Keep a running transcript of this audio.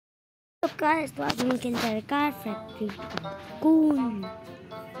तो गाइस, तो आज हम खेल रहे हैं कार फैक्ट्री कूल।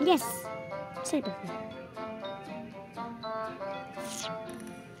 यस, सही बात है।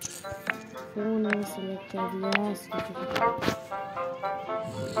 फोन में सिलेक्ट कर दिया।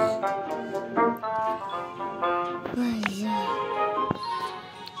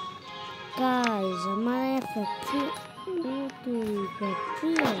 गाइस, हमारा फैक्ट्री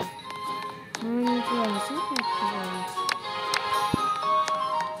फैक्ट्री है। हम तो ऐसा फैक्ट्री है।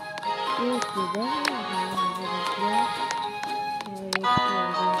 एक इधर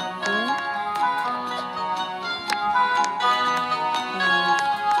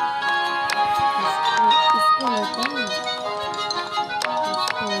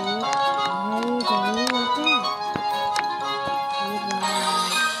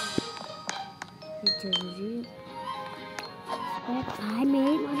जरूरी भाई,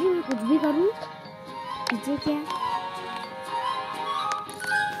 मेरी मर्जी, मैं कुछ भी करूं। मुझे क्या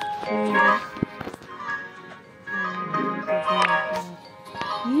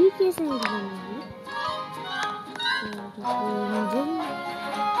ये कैसे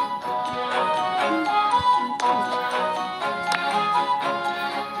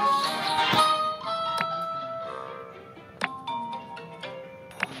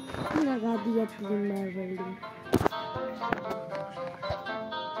लगा दिया 3 बार वेल्डिंग।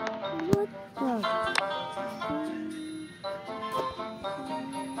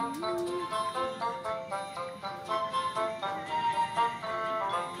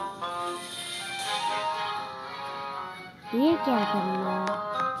 ये क्या करना है?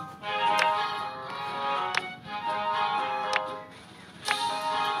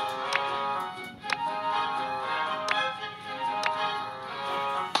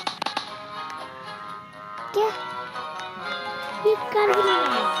 क्या ये कर रहा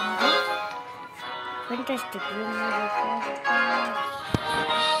है? Fantastic,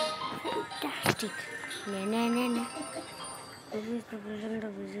 fantastic. नहीं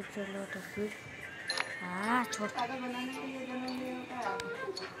हाँ, छोटा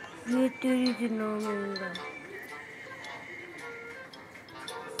ये तेरी की नाम होगा।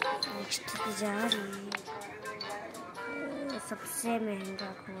 नेक्स्ट जा रही सबसे महंगा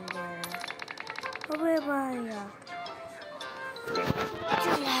खोल गया। अबे भाई यार,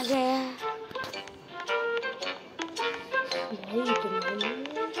 चला गया भाई।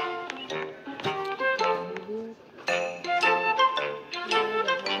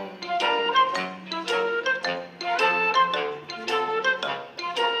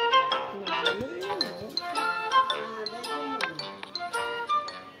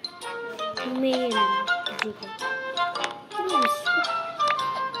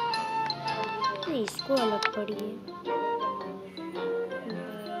 इसको अलग पड़ी है।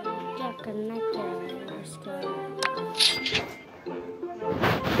 क्या करना क्या है इसका?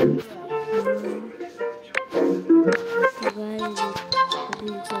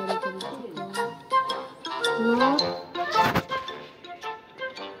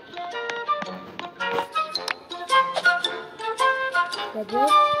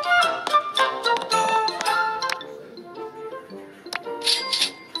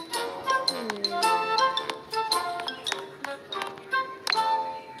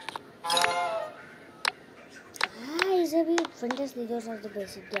 फंडस नहीं कर सकते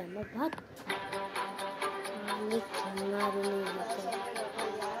बेसिक गेम में बहुत हमारे नहीं होता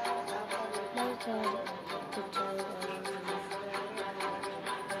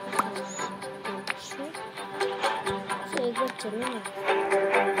एक बार चलो ना।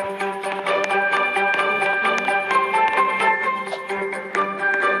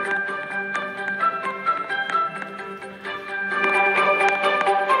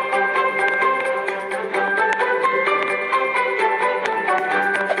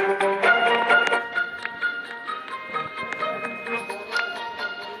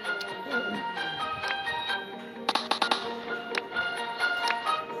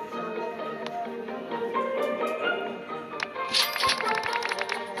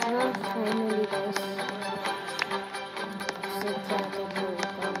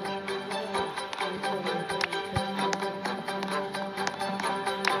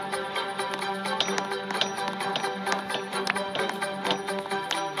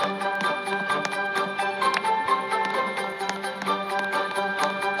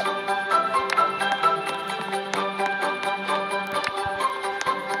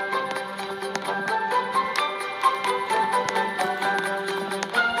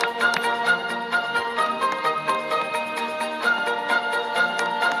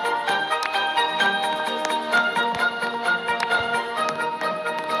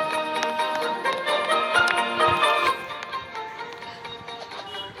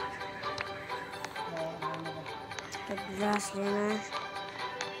 ग्लास लेना है।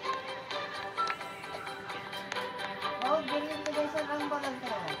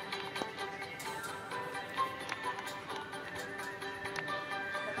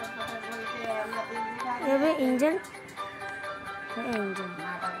 ये भी इंजन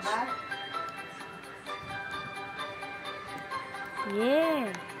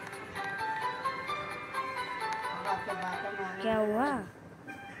ये क्या हुआ?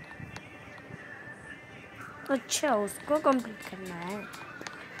 अच्छा, उसको कंप्लीट करना है।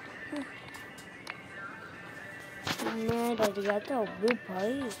 मैं डर गया था। अबे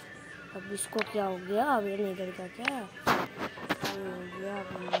भाई, अब इसको क्या हो गया? अब ये नहीं डर गया क्या? ये हो गया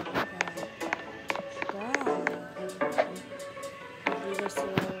धीरे से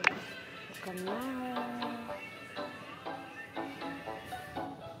करना है।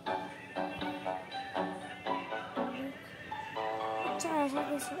 अच्छा, ऐसा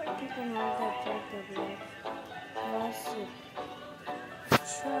कैसे? ठीक है, मैं कर लिया।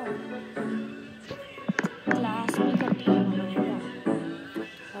 अच्छा, क्लास भी कट करना पड़ेगा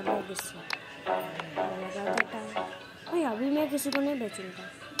अलग से। लगा देता है भाई। अभी मैं किसी को नहीं बेचूंगा।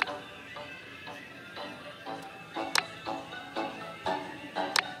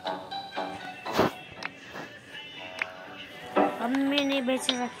 अब मैं नहीं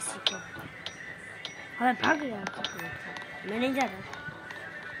बेचूंगा किसी को। अबे भाग गया। मैं नहीं जा रहा।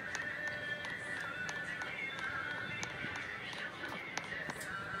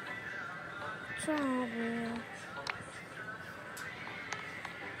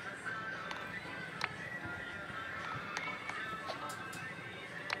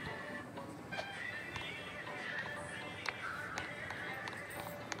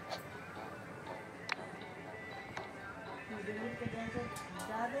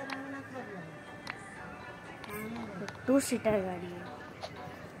 टू सीटर गाड़ी है।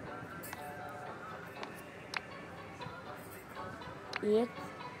 एक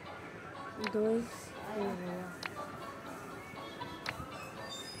दो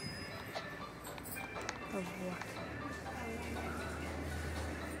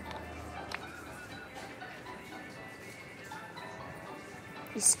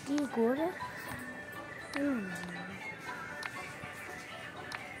इसकी गोर है।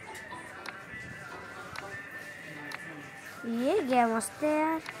 ये क्या मस्त है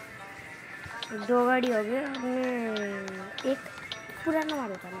यार। दो गाड़ी हो गई। हमने एक पुराना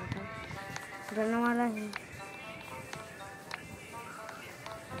वाला करना था। पुराना वाला है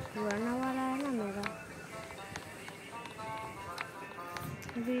ना मेरा।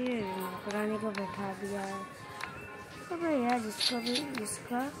 अभी पुराने को बैठा दिया है। अबे यार, इसका भी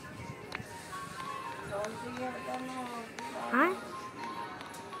इसका हाँ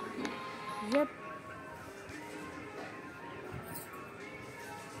ये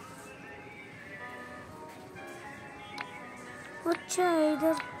अच्छा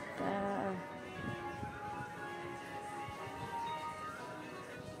इधर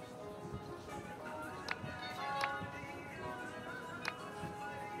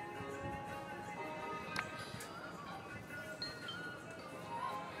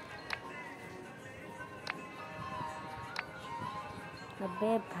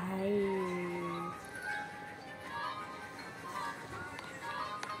अबे भाई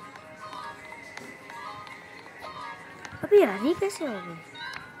अभी रानी कैसे हो गई?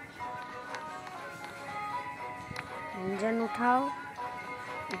 इंजन उठाओ,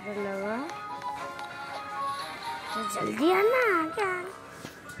 इधर लगा। तो जल्दी आना क्या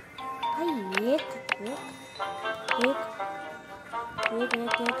भाई। एक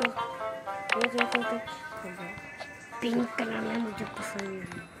पिंक कलर में मुझे पसंद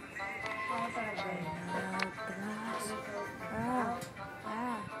है।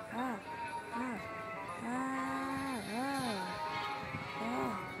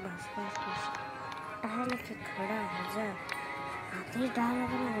 बस टायर लेके खड़ा हो जा। आते टायर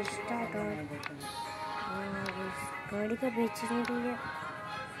अपना स्टार्ट और गाड़ी का बेचने के लिए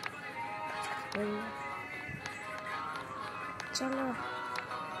चलो।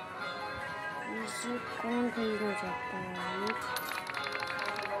 इसे कौन खरीदना चाहता है?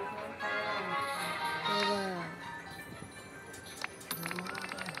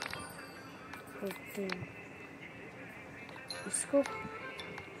 इसको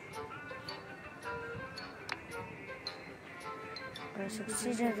सबसे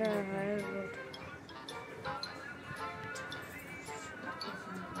ज्यादा है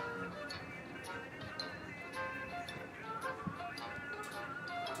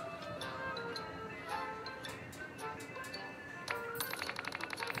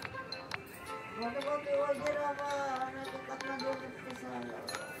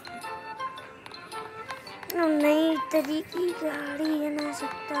नई तरीके की गाड़ी बना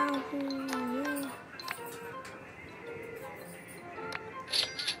सकता हूँ।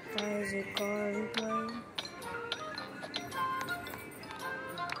 ये एक और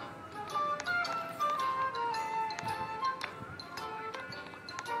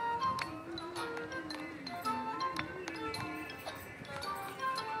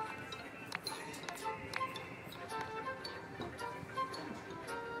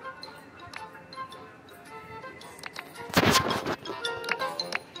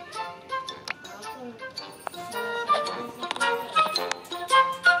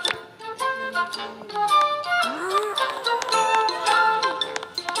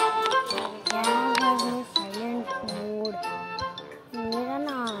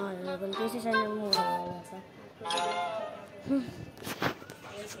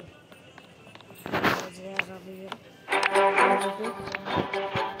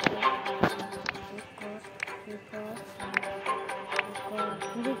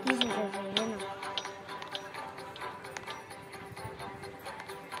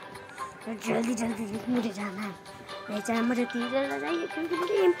जल्दी जल्दी मुझे जाना है। नहीं चाहे मुझे तीसरा चाहिए क्योंकि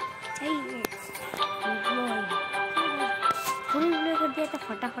मुझे चाहिए। फुल प्ले कर दिया तो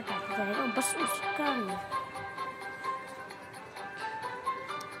फटाफट आ जाएगा बस उसका नहीं।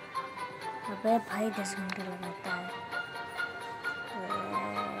 अबे भाई 10 घंटे लगाता है।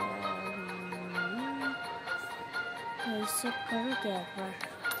 इससे करूँ क्या एक बार?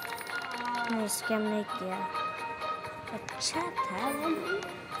 मैं स्कैम नहीं किया। अच्छा था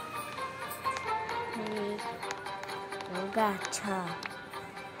होगा अच्छा,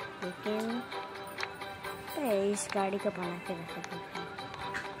 लेकिन इस गाड़ी का बना के रखा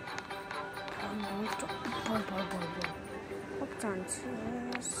अब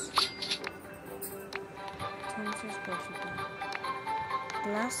chances possible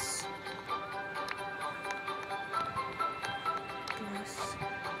plus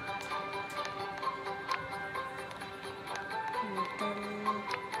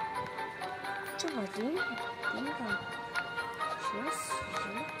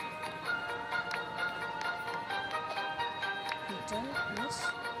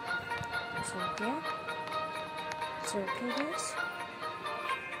okay guys.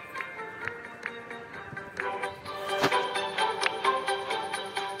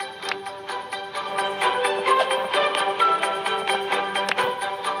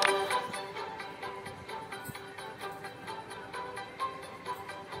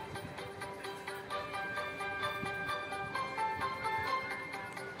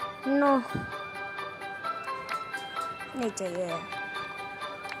 No, नहीं चाहिए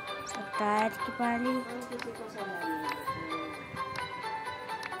टायर की पानी।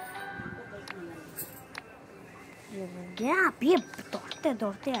 गया आप ये दौड़ते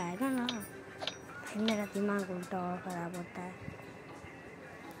दौड़ते आएगा ना, फिर मेरा दिमाग उल्टा और खराब होता है।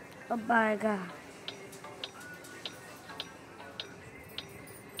 अब आएगा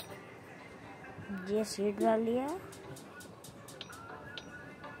ये सीट डाल लिया,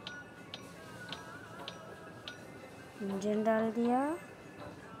 इंजन डाल दिया,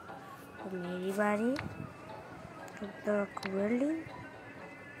 अब मेरी बारी। वेल्डिंग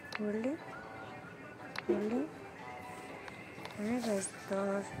वेल्डिंग वेल्डिंग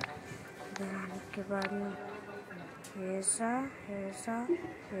बनाने के बाद में ऐसा ऐसा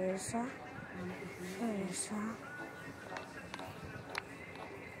ऐसा ऐसा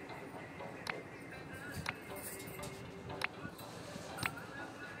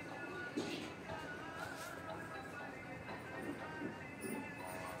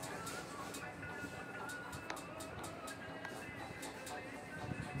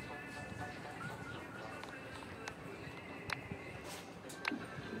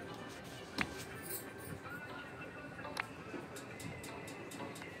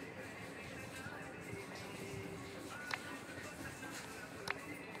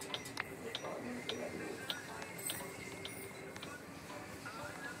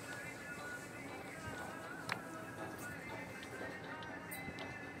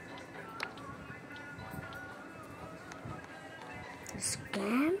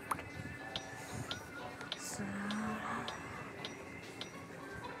स्कैम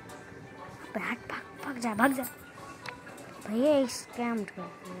भाग जा भैया, स्कैम कर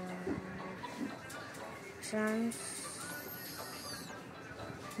दिया।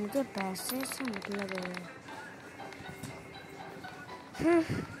 मुझे पैसे से मतलब है।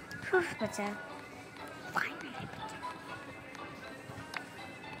 बचा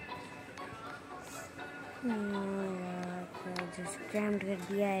स्कैम कर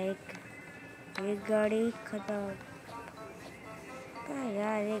दिया। एक गाड़ी खत्म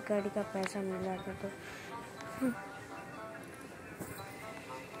यार, एक गाड़ी का पैसा मिला था तो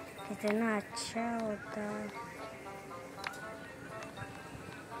कितना अच्छा होता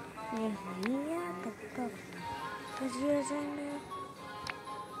नहीं यार, तब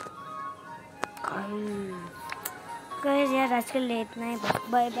यार आजकल इतना ही।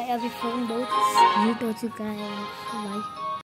 Bye bye. अभी फ़ोन बहुत हीट हो चुका है भाई।